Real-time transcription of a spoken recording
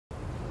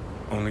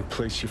Only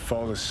place you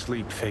fall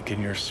asleep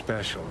thinking you're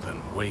special,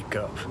 then wake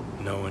up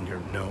knowing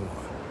you're no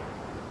one.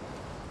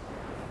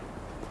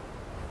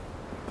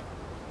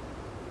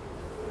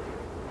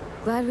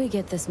 Glad we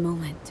get this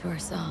moment to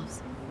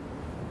ourselves.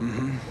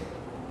 Mm-hmm.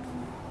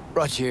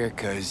 Brought you here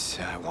because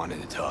I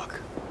wanted to talk.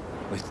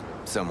 With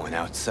someone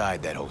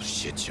outside that whole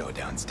shit show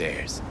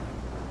downstairs.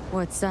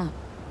 What's up?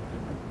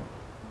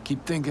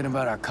 Keep thinking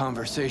about our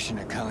conversation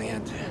at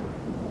Caliente.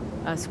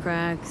 Us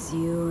cracks,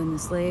 you and the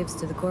slaves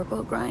to the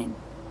corpo grind?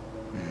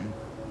 Mm-hmm.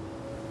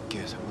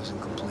 Guess I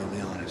wasn't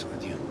completely honest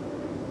with you.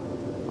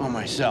 Or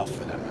myself,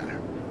 for that matter.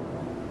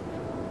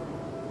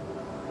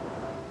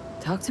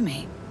 Talk to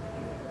me.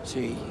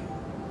 See,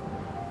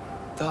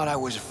 thought I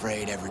was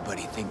afraid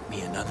everybody'd think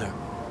me another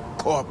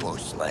corpo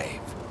slave.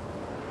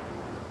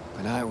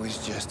 But I was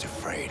just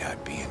afraid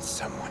I'd be in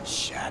someone's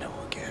shadow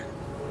again.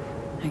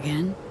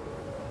 Again?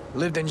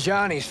 Lived in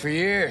Johnny's for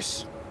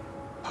years.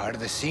 Part of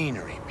the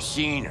scenery,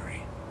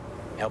 machinery.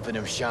 Helping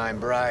him shine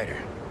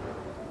brighter.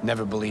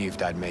 Never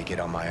believed I'd make it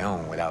on my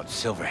own without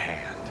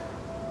Silverhand.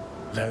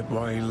 That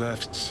why he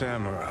left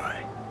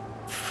Samurai?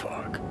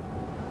 Fuck.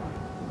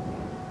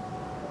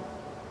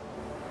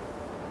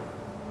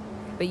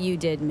 But you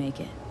did make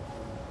it.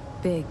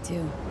 Big,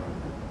 too.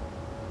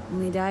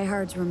 Only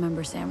diehards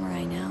remember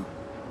Samurai now.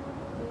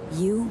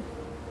 You,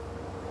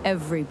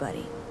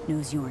 everybody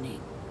knows your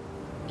name.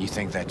 You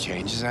think that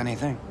changes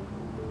anything?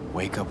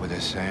 Wake up with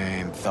the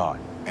same thought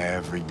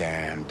every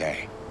damn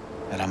day.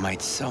 That I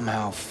might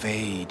somehow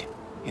fade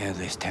into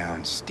this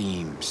town's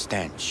steam,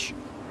 stench,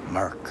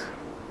 murk.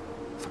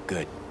 For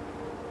good.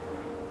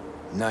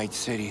 Night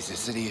City's a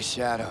city of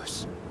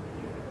shadows.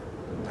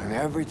 Done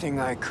everything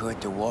I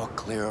could to walk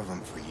clear of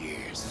them for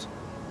years.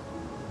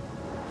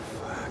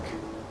 Fuck.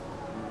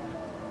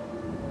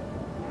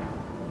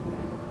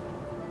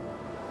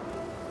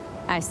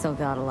 I still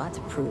got a lot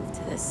to prove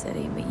to this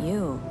city, but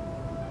you're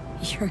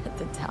at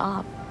the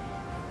top.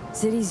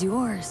 City's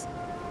yours.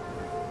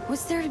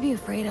 What's there to be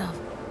afraid of?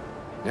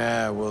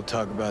 Yeah, we'll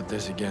talk about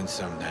this again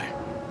someday.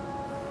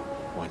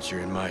 Once you're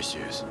in my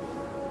shoes.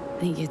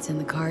 Think it's in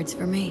the cards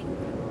for me?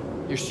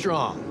 You're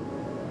strong.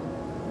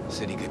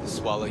 City couldn't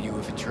swallow you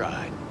if it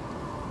tried.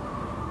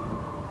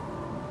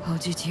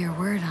 Hold you to your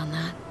word on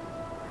that.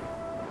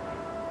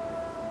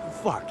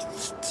 Fuck.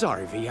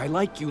 Sorry, V. I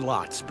like you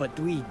lots, but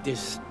we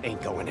just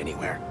ain't going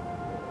anywhere.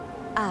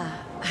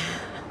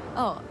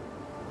 Oh.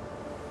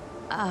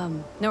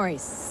 No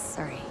worries.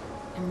 Sorry.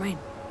 Never mind.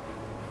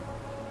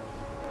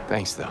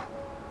 Thanks, though.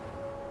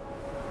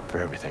 For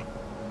everything.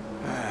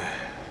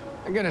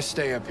 I'm gonna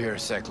stay up here a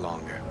sec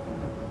longer.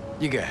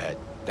 You go ahead,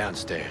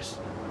 downstairs.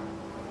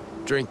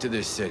 Drink to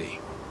this city,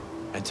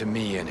 and to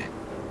me in it.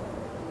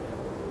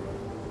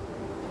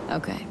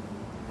 Okay.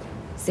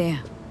 See ya.